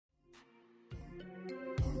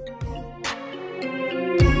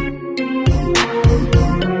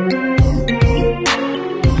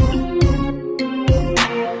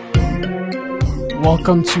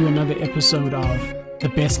Welcome to another episode of the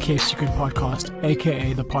Best Kept Secret Podcast,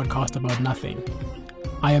 aka the podcast about nothing.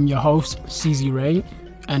 I am your host, CZ Ray,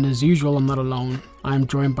 and as usual, I'm not alone. I'm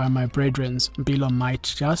joined by my brethrens, Bilo Might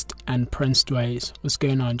Just and Prince Dways. What's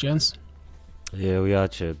going on, gents? Yeah, we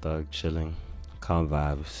out here, dog, chilling, calm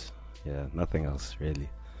vibes. Yeah, nothing else really.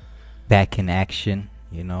 Back in action,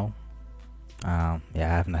 you know. I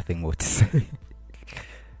have nothing more to say.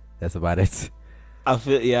 That's about it. I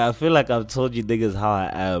feel like I've told you niggas how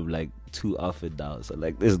I am like too often now. So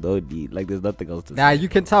like, there's no need. Like, there's nothing else to say. Nah, you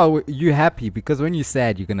can tell you're happy because when you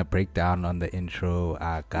said you're gonna break down on the intro,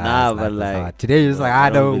 guys. Nah, but like today you're just like, I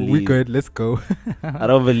know we good. Let's go. I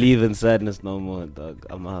don't believe in sadness no more, dog.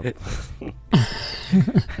 I'm up.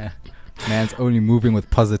 Man's only moving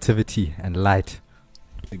with positivity and light.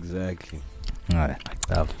 Exactly. All right,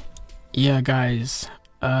 love. Yeah, guys.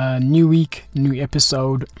 New week, new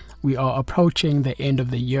episode. We are approaching the end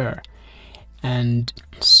of the year, and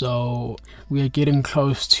so we are getting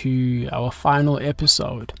close to our final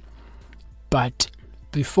episode. But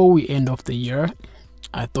before we end off the year,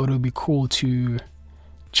 I thought it would be cool to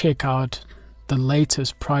check out the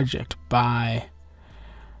latest project by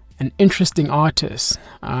an interesting artist.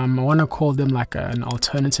 I want to call them like an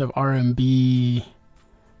alternative R&B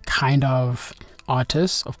kind of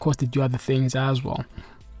artist. Of course, they do other things as well.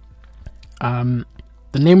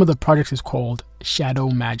 The name of the project is called Shadow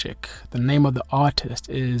Magic. The name of the artist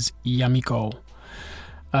is Yamiko.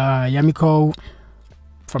 Yamiko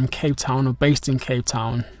from Cape Town, or based in Cape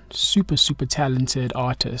Town. Super talented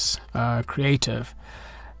artist, creative.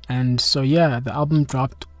 And so yeah, the album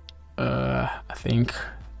dropped I think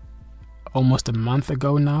almost a month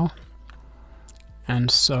ago now.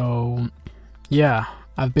 And so yeah,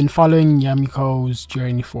 I've been following Yamiko's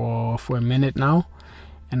journey for a minute now,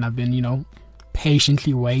 and I've been,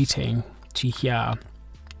 patiently waiting to hear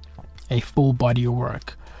a full body of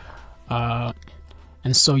work. And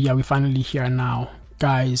so yeah, we're finally here now.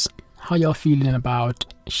 Guys, how y'all feeling about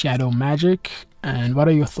Shadow Magic, and what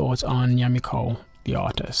are your thoughts on Yamiko, the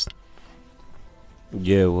artist?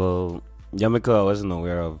 Yeah, well, Yamiko I wasn't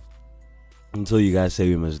aware of until you guys say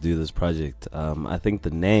we must do this project. I think the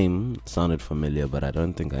name sounded familiar, but I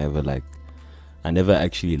don't think I never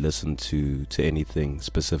actually listened to anything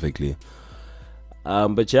specifically.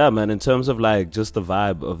 But yeah, man, in terms of like just the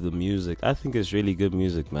vibe of the music, I think it's really good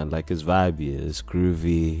music, man. Like, it's vibey, it's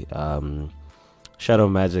groovy. Shadow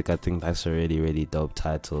Magic, I think that's a really dope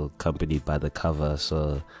title, accompanied by the cover.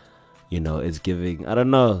 So, it's giving, I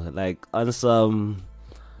don't know, like on some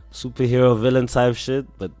superhero villain type shit,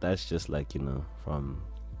 but that's just like, from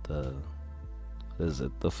the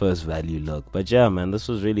first value look. But yeah, man, this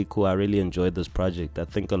was really cool. I really enjoyed this project. I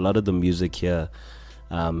think a lot of the music here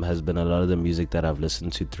has been a lot of the music that I've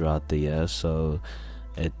listened to throughout the year, so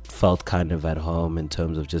it felt kind of at home in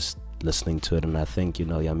terms of just listening to it. And I think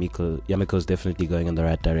Yamiko's definitely going in the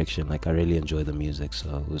right direction. Like, I really enjoy the music,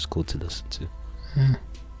 so it was cool to listen to.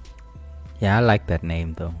 Yeah, I like that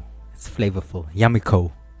name though. It's flavorful.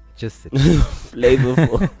 Yamiko. Just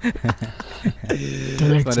flavorful. It's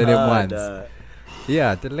one of them ones.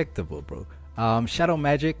 Yeah, delectable, bro. Shadow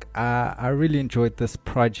Magic, I really enjoyed this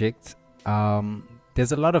project.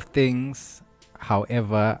 There's a lot of things,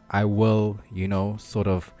 however, I will, sort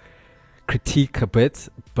of critique a bit,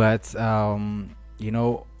 but,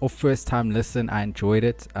 off first time listen, I enjoyed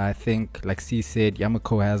it. I think, like C said,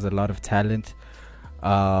 Yamiko has a lot of talent.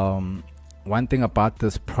 One thing about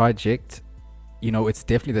this project, it's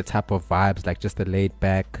definitely the type of vibes, like just the laid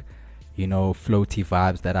back, floaty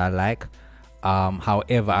vibes that I like.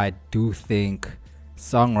 However, I do think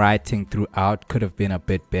songwriting throughout could have been a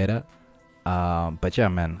bit better. But yeah,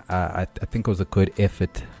 man, I think it was a good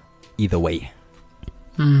effort either way.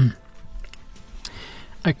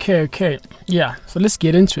 Okay. Yeah, so let's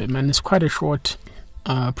get into it, man. It's quite a short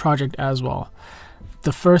project as well.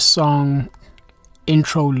 The first song,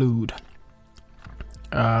 Interlude.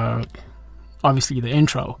 Obviously the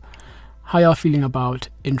intro. How y'all feeling about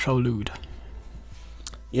Interlude?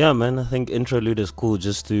 Yeah, man, I think Interlude is cool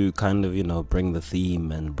just to kind of, bring the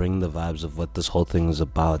theme and bring the vibes of what this whole thing is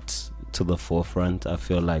about to the forefront. I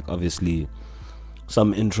feel like obviously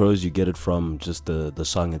some intros you get it from just the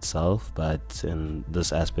song itself, but in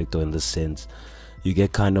this aspect or in this sense, you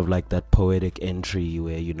get kind of like that poetic entry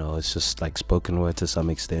where, it's just like spoken word to some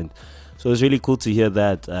extent. So it's really cool to hear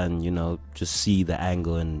that and, just see the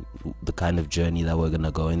angle and the kind of journey that we're going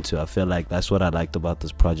to go into. I feel like that's what I liked about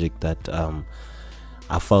this project, that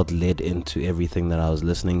I felt led into everything that I was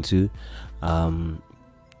listening to.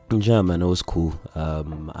 Yeah, man, it was cool.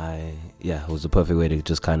 It was the perfect way to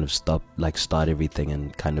just kind of start everything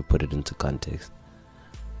and kind of put it into context.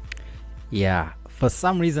 Yeah, For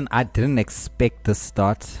some reason, I didn't expect the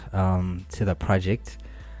start to the project.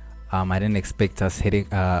 I didn't expect us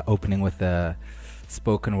opening with a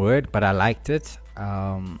spoken word, but I liked it.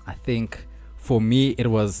 I think for me, it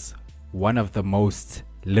was one of the most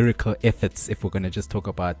lyrical efforts, if we're going to just talk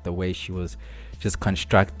about the way she was just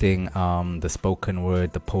constructing the spoken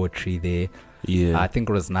word, the poetry there. Yeah, I think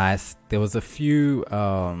it was nice. There was a few,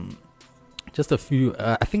 I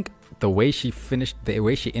think the way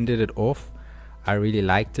she ended it off, I really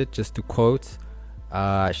liked it. Just to quote,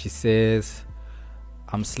 she says,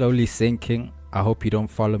 "I'm slowly sinking. I hope you don't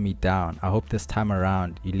follow me down. I hope this time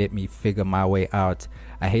around you let me figure my way out.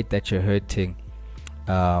 I hate that you're hurting.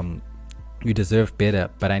 You deserve better,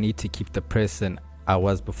 but I need to keep the person I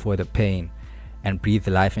was before the pain and breathe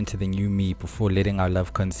life into the new me before letting our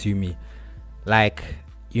love consume me." Like,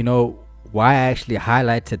 you know, why I actually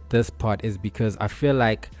highlighted this part is because I feel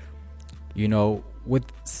like, you know, with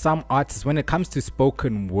some artists, when it comes to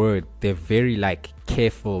spoken word, they're very like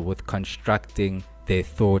careful with constructing their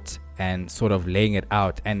thought and sort of laying it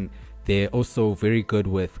out, and they're also very good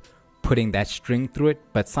with putting that string through it,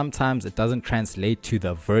 but sometimes it doesn't translate to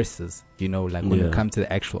the verses, you know, like when it comes to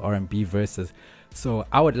the actual R&B verses. So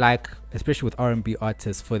I would like, especially with R&B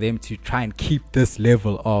artists, for them to try and keep this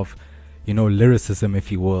level of, you know, lyricism,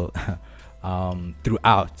 if you will,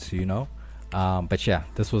 throughout, you know. But yeah,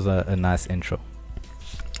 this was a nice intro.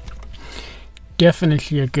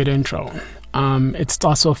 Definitely a good intro. It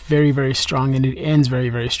starts off very, very strong and it ends very,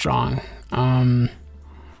 very strong.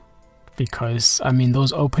 Because, I mean,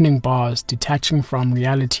 those opening bars, detaching from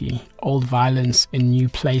reality, old violence in new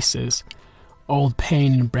places, old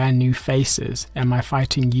pain in brand new faces. Am I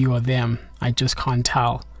fighting you or them? I just can't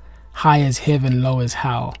tell. High as heaven, low as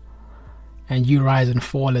hell. And you rise and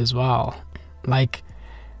fall as well. Like,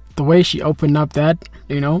 the way she opened up that,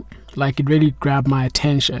 you know, like it really grabbed my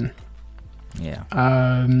attention. Yeah.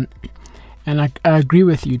 And I agree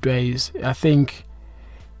with you, Dres. I think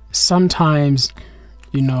sometimes,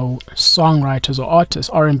 you know, songwriters or artists,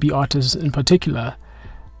 R&B artists in particular,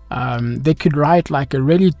 they could write like a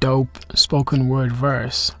really dope spoken word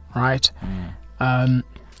verse, right?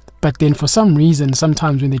 But then for some reason,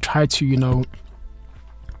 sometimes when they try to, you know,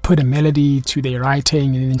 put a melody to their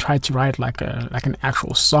writing and then try to write like an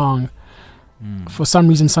actual song, for some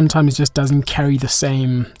reason sometimes it just doesn't carry the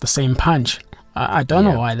same punch. I don't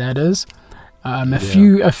know why that is.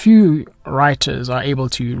 A few writers are able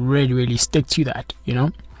to really stick to that, you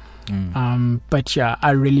know. But yeah,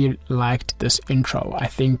 I really liked this intro. I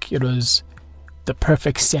think it was the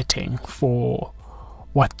perfect setting for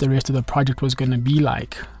what the rest of the project was going to be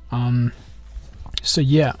like. So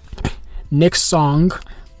yeah, next song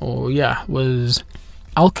was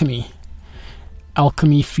Alchemy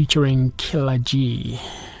featuring Kila G.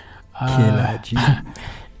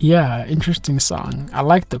 Yeah, interesting song. I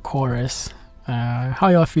like the chorus. How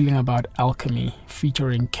y'all feeling about Alchemy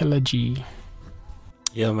featuring Kila G?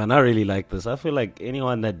 Yeah, man, I really like this. I feel like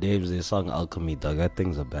anyone that names their song Alchemy, dog, that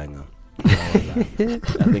thing's a banger. I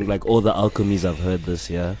think like all the alchemies I've heard this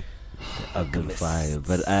year have been fire.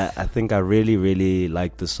 But I think I really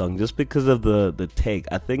like the song just because of the take.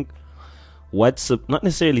 I think what's not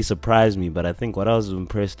necessarily surprised me, but I think what I was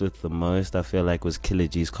impressed with the most, I feel like, was Kila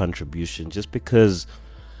G's contribution. Just because,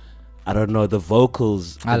 I don't know, the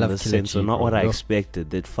vocals in the sense are not what I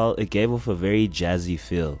expected. It gave off a very jazzy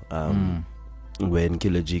feel when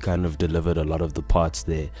Kila G kind of delivered a lot of the parts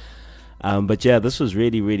there. But yeah, this was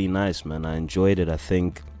really nice, man. I enjoyed it. I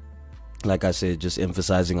think, like I said, just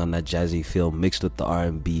emphasizing on that jazzy feel mixed with the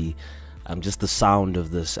R&B. Just the sound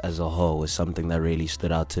of this as a whole was something that really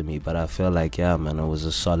stood out to me. But I feel like, yeah, man, it was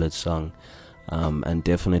a solid song, and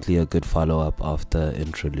definitely a good follow-up after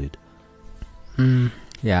interlude.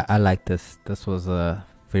 Yeah, I like this. This was a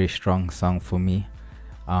very strong song for me.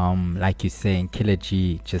 Like you're saying, Kila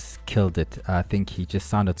G just killed it. I think he just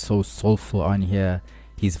sounded so soulful on here.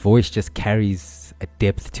 His voice just carries a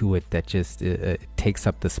depth to it that just takes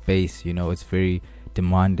up the space. You know, it's very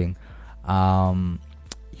demanding.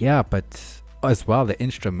 Yeah, but as well, the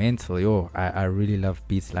instrumental, I really love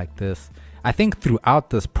beats like this. I think throughout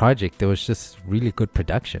this project, there was just really good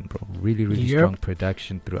production, bro. Really strong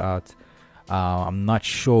production throughout. I'm not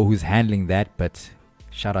sure who's handling that, but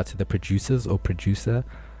shout out to the producers or producer.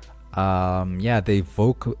 They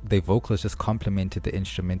vocals just complemented the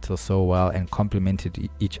instrumental so well and complemented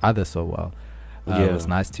each other so well. It was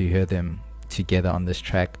nice to hear them together on this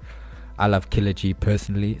track. I love Kila G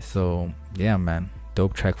personally, so yeah, man,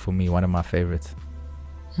 dope track for me, one of my favorites.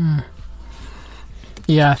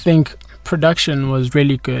 Yeah, I think production was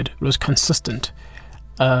really good. It was consistent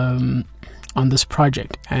on this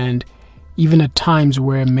project, and even at times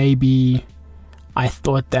where maybe I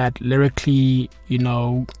thought that lyrically,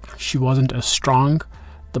 she wasn't as strong.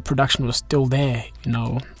 The production was still there,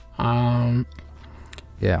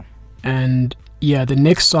 Yeah. And yeah, the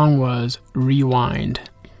next song was Rewind.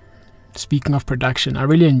 Speaking of production, I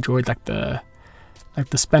really enjoyed the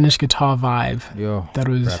Spanish guitar vibe that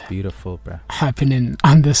was bruh, beautiful, bruh. happening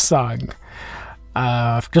on this song.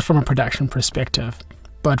 Just from a production perspective,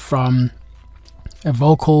 but from a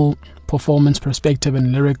vocal performance perspective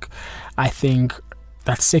and lyric, I think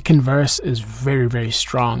that second verse is very, very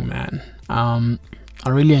strong, man. I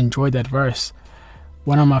really enjoyed that verse.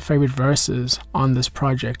 One of my favorite verses on this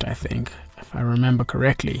project, I think, if I remember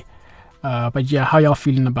correctly. But yeah, how y'all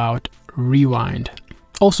feeling about Rewind?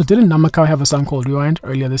 Also, didn't Namakau have a song called Rewind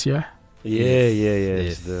earlier this year?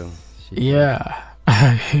 Yes. Yeah.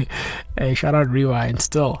 Hey, shout out Rewind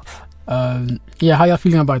still. Yeah, how y'all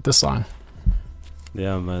feeling about this song?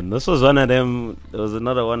 Yeah, man. This was one of them. There was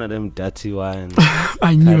another one of them dirty wine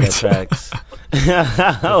I knew kind it. of tracks.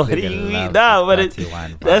 What do you mean? Nah, but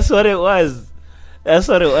that's what it was. That's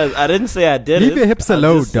what it was. I didn't say I did Leave it. your hips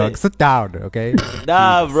alone, dog. Sit down, okay?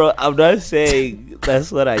 Nah, bro. I'm not saying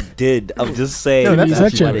that's what I did. I'm just saying. No, You're that's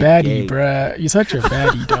such a what it baddie, gave. bruh. You're such a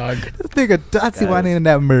baddie, dog. This nigga dirty Guys, one in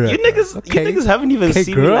that mirror. You niggas haven't even Okay,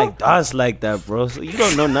 seen me girl? like dance like that, bro. So you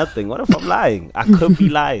don't know nothing. What if I'm lying? I could be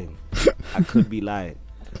lying.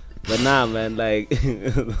 But nah, man, like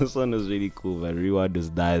this one is really cool, man. Rewind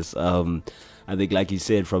is nice. I think, like you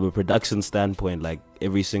said, from a production standpoint, like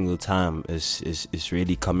every single time is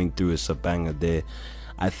really coming through. It's a banger there.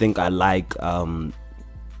 I think I like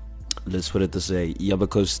let's put it this way,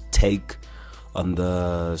 Yamiko's take on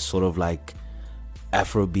the sort of like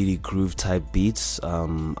Afrobeat groove type beats.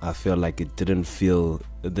 I feel like it didn't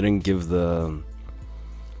give the,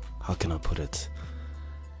 how can I put it?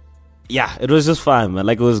 Yeah, it was just fine, man.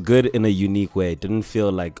 Like, it was good in a unique way. It didn't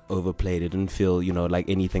feel like overplayed. It didn't feel, like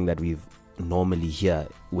anything that we've normally hear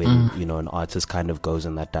when an artist kind of goes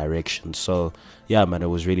in that direction. So yeah, man, it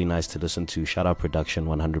was really nice to listen to. Shout out production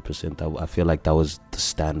 100%. I feel like that was the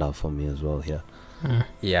standout for me as well here.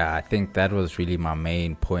 Yeah, I think that was really my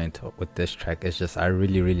main point with this track. It's just I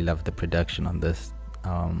really, really love the production on this.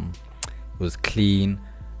 It was clean.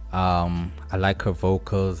 I like her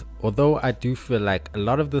vocals, although I do feel like a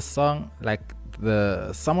lot of the song, like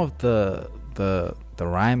some of the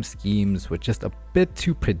rhyme schemes were just a bit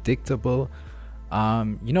too predictable.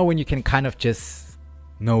 When you can kind of just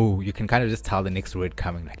tell the next word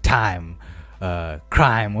coming, like time,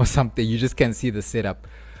 crime or something. You just can see the setup.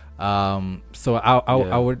 So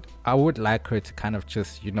I would like her to kind of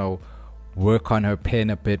just work on her pen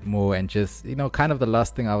a bit more, and just kind of the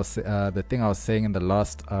last thing the thing I was saying in the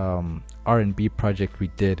last R&B project we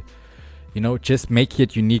did, just make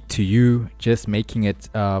it unique to you, just make it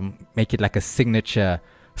like a signature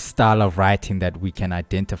style of writing that we can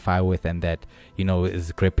identify with, and that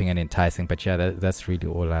is gripping and enticing. But yeah, that's really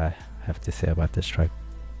all I have to say about this track.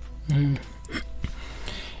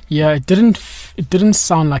 Yeah, it didn't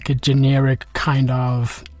sound like a generic kind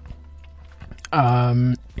of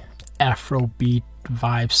Afrobeat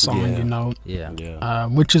vibe song,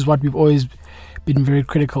 which is what we've always been very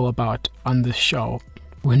critical about on this show.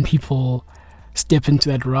 When people step into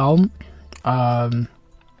that realm,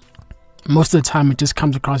 most of the time it just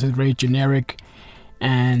comes across as very generic,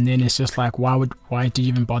 and then it's just like, why did you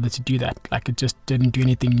even bother to do that? Like, it just didn't do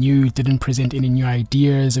anything new, it didn't present any new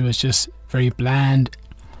ideas, it was just very bland.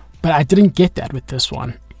 But I didn't get that with this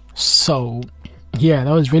one. So yeah,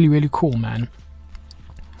 that was really, really cool, man.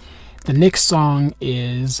 The next song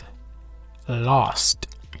is Lost.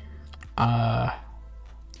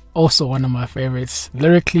 Also one of my favorites.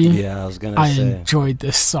 Lyrically, yeah, I enjoyed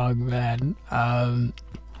this song, man. I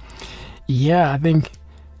think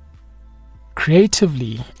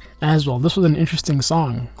creatively as well, this was an interesting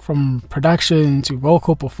song. From production to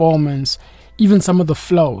vocal performance, even some of the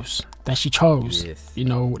flows that she chose. Yes.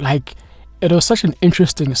 It was such an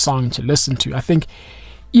interesting song to listen to. I think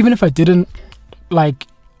even if I didn't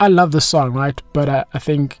I love the song, right? But I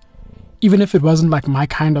think even if it wasn't like my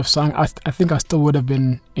kind of song, I think I still would have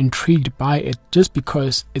been intrigued by it, just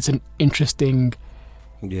because it's an interesting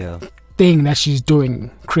thing that she's doing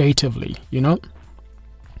creatively,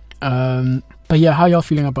 But yeah, how y'all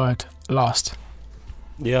feeling about Lost?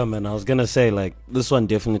 Yeah, man, I was gonna say, like, this one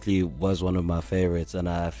definitely was one of my favorites, and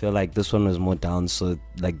I feel like this one was more down to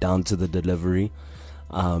the delivery,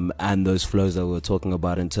 and those flows that we were talking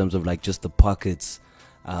about in terms of like just the pockets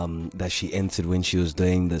that she entered when she was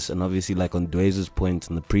doing this. And obviously, like on Dweez's point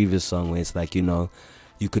in the previous song, where it's like,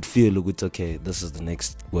 you could feel it, okay, this is the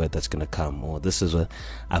next word that's gonna come, or this is what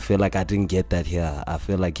I feel like I didn't get that here. I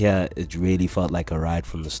feel like here it really felt like a ride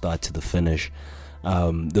from the start to the finish.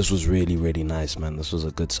 This was really, really nice, man. This was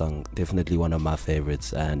a good song. Definitely one of my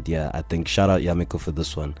favorites. And yeah, I think shout out Yamiko for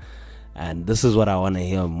this one. And this is what I want to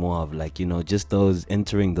hear more of, like, you know, just those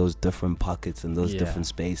entering those different pockets and those different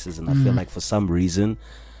spaces. And I feel like for some reason,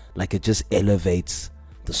 like, it just elevates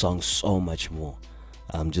the song so much more,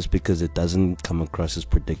 just because it doesn't come across as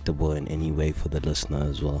predictable in any way for the listener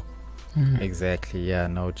as well. Exactly. Yeah,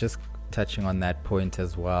 no, just touching on that point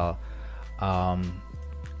as well.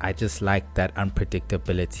 I just like that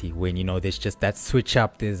unpredictability when, you know, there's just that switch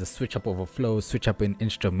up. There's a switch up of a flow, switch up in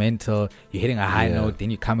instrumental. You're hitting a high note, then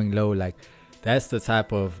you're coming low. Like, that's the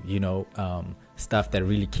type of, you know, stuff that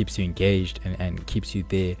really keeps you engaged and keeps you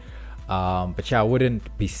there. But yeah, I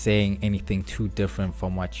wouldn't be saying anything too different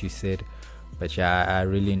from what you said. But yeah, I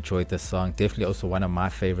really enjoyed the song. Definitely also one of my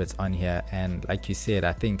favorites on here. And like you said,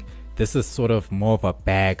 I think this is sort of more of a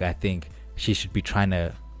bag I think she should be trying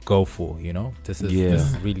to go for, you know. This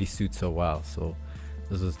really suits her well, so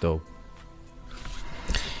this is dope.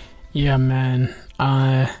 Yeah, man.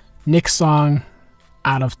 Next song,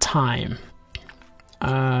 Out of Time.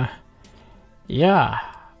 Yeah,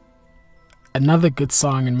 another good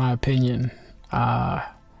song in my opinion.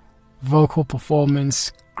 Vocal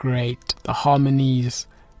performance great, the harmonies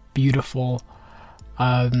beautiful.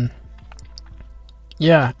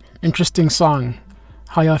 Yeah, interesting song.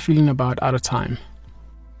 How y'all feeling about Out of Time?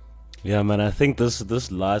 Yeah, man, I think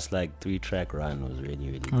this last like 3-track run was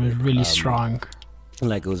really good. It was really strong.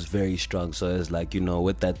 Like, it was very strong. So it's like, you know,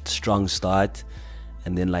 with that strong start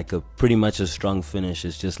and then like a pretty much a strong finish,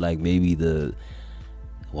 it's just like maybe the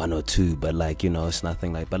 1 or 2, but like, you know, it's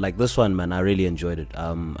nothing like. But like this one, man, I really enjoyed it.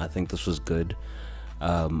 I think this was good.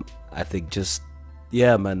 I think just,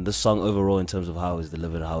 yeah, man, this song overall in terms of how it was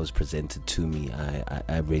delivered, how it was presented to me,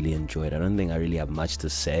 I really enjoyed. I don't think I really have much to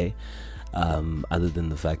say. Other than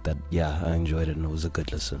the fact that, yeah, I enjoyed it and it was a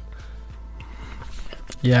good listen.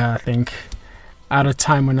 Yeah, I think Out of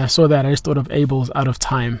Time, when I saw that, I just thought of Abel's Out of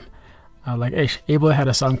Time. Like, Abel had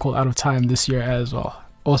a song called Out of Time this year as well.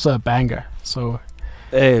 Also a banger. So,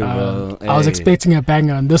 hey, bro. I was expecting a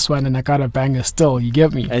banger on this one and I got a banger still. You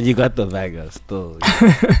get me? And you got the banger still.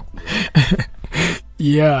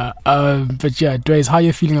 Yeah. But yeah, Dres, how are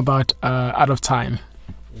you feeling about Out of Time?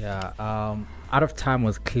 Yeah, Out of Time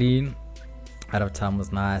was clean. Out of Time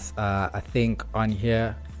was nice. I think on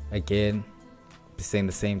here, again, saying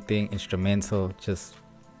the same thing. Instrumental, just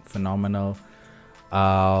phenomenal.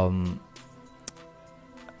 I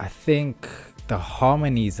think the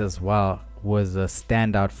harmonies as well was a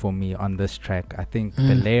standout for me on this track. I think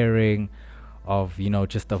the layering of, you know,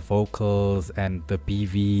 just the vocals and the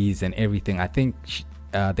BVs and everything, I think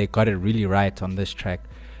they got it really right on this track.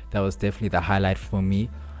 That was definitely the highlight for me.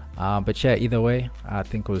 But yeah, either way, I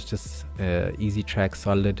think it was just easy track,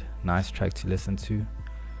 solid, nice track to listen to.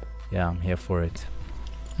 Yeah, I'm here for it.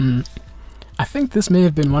 I think this may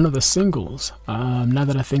have been one of the singles. Now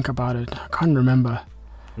that I think about it, I can't remember.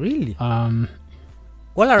 Really?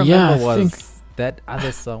 All I remember was that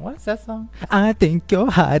other song. What's that song? I think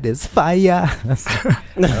your heart is fire.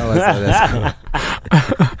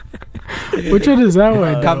 Which one is that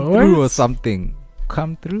one? Come Through or something.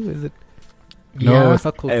 Come Through, is it? No, it's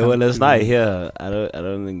not called. Hey, well, it's not here. I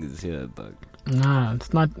don't think it's here, dog. Nah,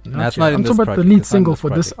 it's not. It's not I'm talking about the lead single for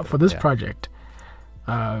this project.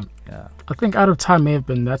 I think Out of Time may have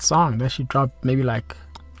been that song that she dropped maybe like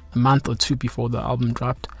a month or 2 before the album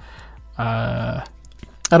dropped. I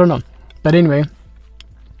don't know, but anyway,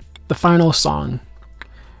 the final song,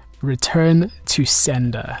 Return to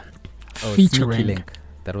Sender, featuring Link.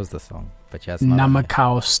 That was the song, but yeah,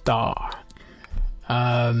 Namakau Star.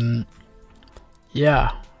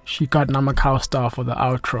 Yeah, she got Namakau Star for the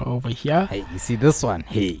outro over here. Hey, you see this one?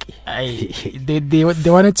 Hey, they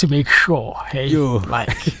wanted to make sure. Hey,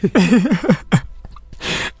 like,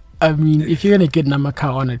 I mean, if you're gonna get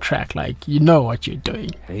Namakau on a track, like, you know what you're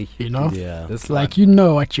doing. Hey, you know, yeah, it's like, you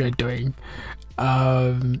know what you're doing.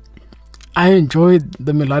 I enjoyed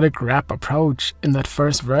the melodic rap approach in that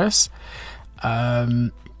first verse.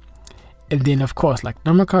 And then of course, like,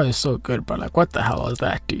 Namakau is so good, but like, what the hell was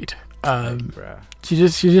that, dude? She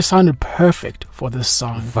just sounded perfect for this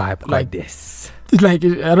song. Vibe like this. Like,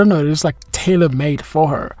 I don't know, it was like tailor made for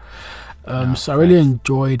her. So I really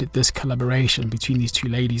enjoyed this collaboration between these two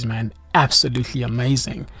ladies, man. Absolutely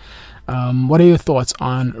amazing. What are your thoughts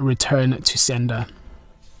on Return to Sender?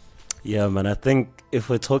 Yeah, man, I think if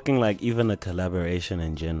we're talking like even a collaboration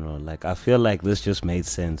in general, like, I feel like this just made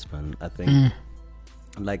sense, man. I think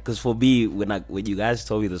like, because for me, when you guys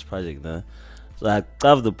told me this project, so I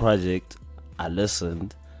loved the project, I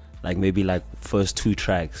listened like maybe like first 2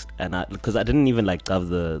 tracks, and because I didn't even like love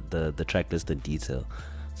the track list in detail.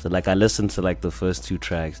 So like I listened to like the first 2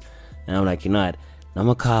 tracks, and I'm like, you know what,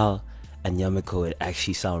 Namakau and Yamiko, it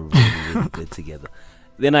actually sound really, really good together.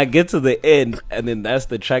 Then I get to the end, and then that's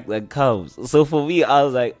the track that comes. So for me, I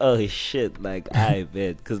was like, oh shit, like I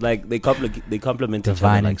bet, because like they complement each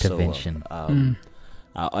other like intervention. So well.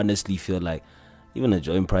 I honestly feel like even a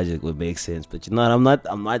joint project would make sense, but you know what,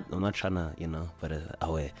 I'm not trying to, you know, put it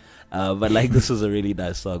away. But like this was a really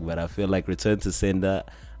nice song. But I feel like Return to Sender,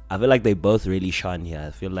 I feel like they both really shine here.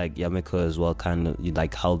 I feel like Yamiko as well kind of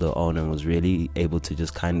like held her own and was really able to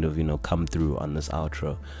just kind of, you know, come through on this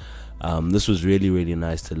outro. This was really, really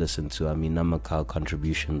nice to listen to. I mean, Namakau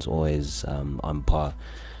contributions always on par.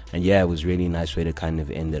 And yeah, it was really nice way to kind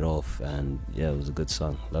of end it off. And yeah, it was a good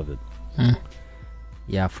song. Love it.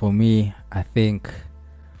 Yeah, for me, I think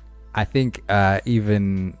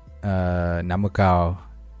even Namakau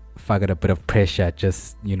figured a bit of pressure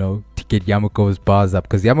just, you know, to get Yamiko's bars up,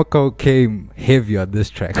 because Yamiko came heavy on this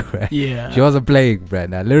track, right? Yeah. She wasn't playing, right?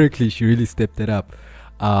 Now, lyrically, she really stepped it up.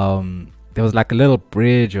 There was like a little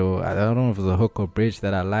bridge, or I don't know if it was a hook or bridge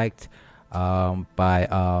that I liked by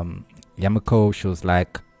Yamiko. She was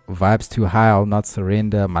like, vibes too high, I'll not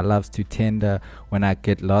surrender, my love's too tender, when I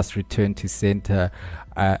get lost, return to center,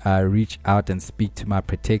 I reach out and speak to my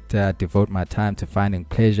protector, I devote my time to finding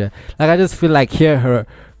pleasure. Like, I just feel like here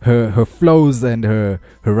her flows and her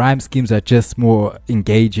rhyme schemes are just more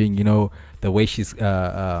engaging, you know, the way she's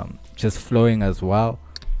just flowing as well.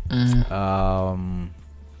 And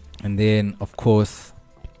then of course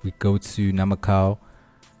we go to Namakau.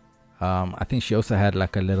 I think she also had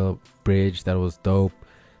like a little bridge that was dope.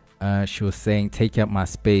 She was saying, take up my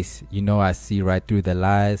space, you know, I see right through the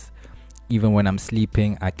lies, even when I'm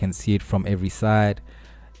sleeping I can see it from every side,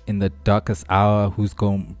 in the darkest hour who's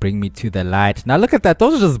gonna bring me to the light. Now look at that,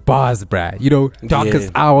 those are just bars, bruh, you know,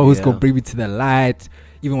 darkest hour, who's gonna bring me to the light,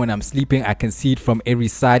 even when I'm sleeping I can see it from every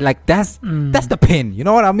side. Like that's the pen, you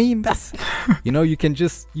know what I mean? That's you know, you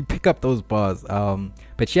pick up those bars.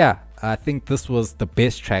 But yeah, I think this was the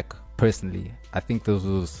best track personally. I think this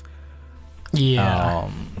was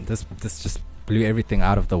this just blew everything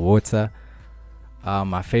out of the water.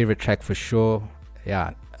 My favorite track for sure.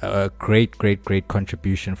 Yeah, a great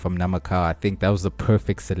contribution from Namakau. I think that was the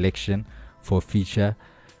perfect selection for a feature.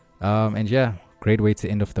 And yeah, great way to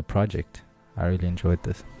end off the project. I really enjoyed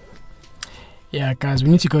this. Yeah, guys, we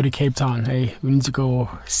need to go to Cape Town. Hey, we need to go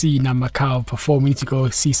see Namakau perform. We need to go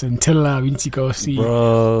see Scintilla. We need to go see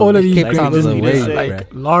all of these Cape great Town's listeners, away,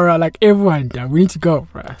 like Laura, like everyone. We need to go,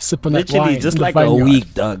 bro. Sip on that Literally wine. just in the like a vineyard.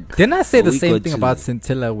 week, dog. Didn't I say A the week same or thing two. about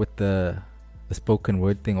Scintilla with the spoken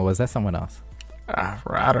word thing, or was that someone else?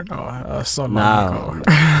 Bro, I don't know. So long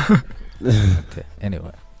ago. Okay,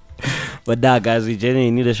 anyway. But nah, guys, we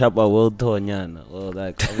genuinely need to shop our world tour, nyan. Well,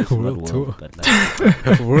 like obviously not World tour. but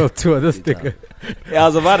like, World tour, this thing. yeah, I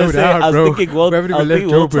was about to Slow say, down, I was bro. thinking world, We I haven't was even thinking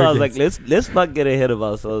left world tour. I was Joburg like, let's not get ahead of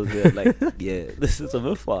ourselves here. Like, yeah, this is a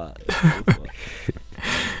bit far.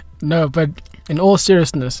 No, but in all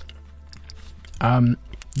seriousness,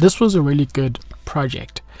 this was a really good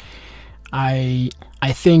project. I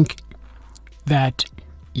think that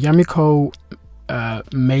Yamiko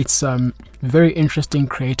made some very interesting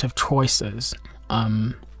creative choices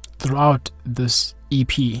throughout this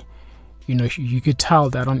EP. You know, you could tell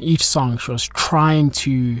that on each song she was trying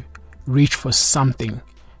to reach for something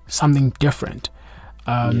different.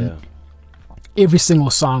 Every single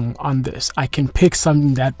song on this, I can pick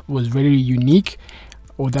something that was really unique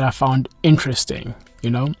or that I found interesting, you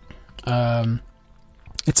know.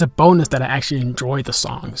 It's a bonus that I actually enjoy the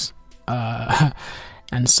songs.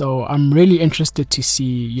 And so I'm really interested to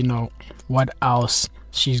see, you know, what else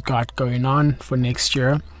she's got going on for next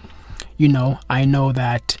year. You know, I know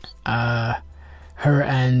that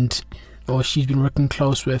she's been working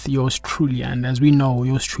close with yours truly, and as we know,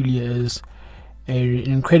 yours truly is an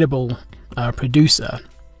incredible producer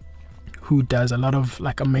who does a lot of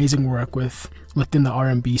like amazing work within the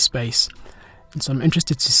R&B space. And so I'm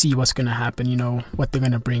interested to see what's going to happen, you know, what they're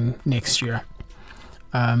going to bring next year.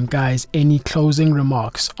 Guys, any closing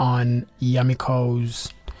remarks on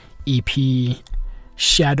Yamiko's EP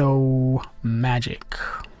Shadow Magic?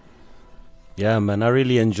 Yeah, man, I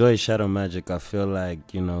really enjoy Shadow Magic. I feel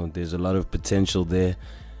like, you know, there's a lot of potential there.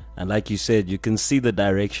 And like you said, you can see the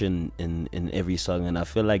direction in every song. And I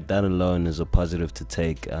feel like that alone is a positive to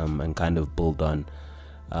take and kind of build on.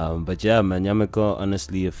 But yeah, man, Yamiko,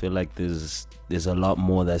 honestly, I feel like there's a lot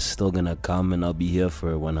more that's still going to come. And I'll be here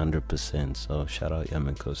for 100%. So shout out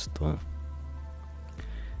Yamiko still.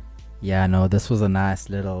 Yeah, no, this was a nice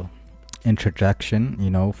little introduction, you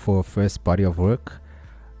know, for first body of work.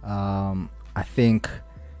 I think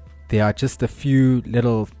there are just a few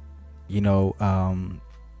little, you know,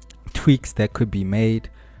 tweaks that could be made.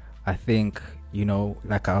 I think, you know,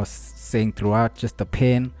 like I was saying throughout, just the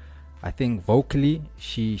pen. I think vocally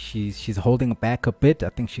she's holding back a bit. I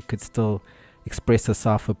think she could still express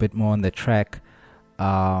herself a bit more on the track.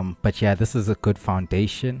 But yeah, this is a good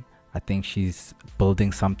foundation. I think she's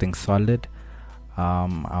building something solid.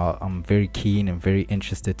 I'm very keen and very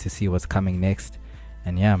interested to see what's coming next.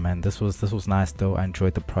 And yeah, man, this was nice though. I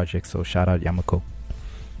enjoyed the project, so shout out Yamiko.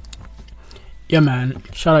 Yeah, man,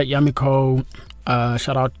 shout out Yamiko.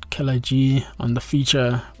 Shout out Kila G on the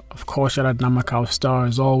feature. Of course, shout out Namakau Star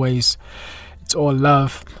as always. It's all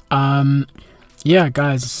love. Yeah,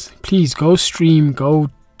 guys, please go stream, go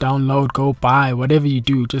download, go buy, whatever you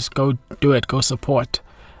do, just go do it, go support.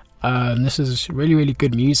 This is really, really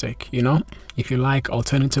good music, you know. If you like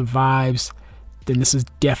alternative vibes, then this is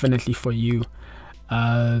definitely for you.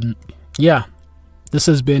 Yeah, this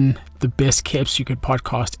has been the Best Kept Secret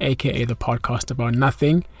podcast, aka the podcast about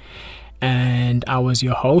nothing. And I was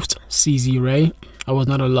your host, CZ Ray. I was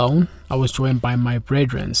not alone. I was joined by my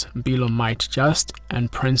brethrens, Bilo Might Just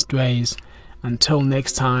and Prince Dways. Until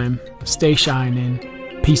next time, stay shining.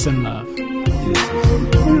 Peace and love.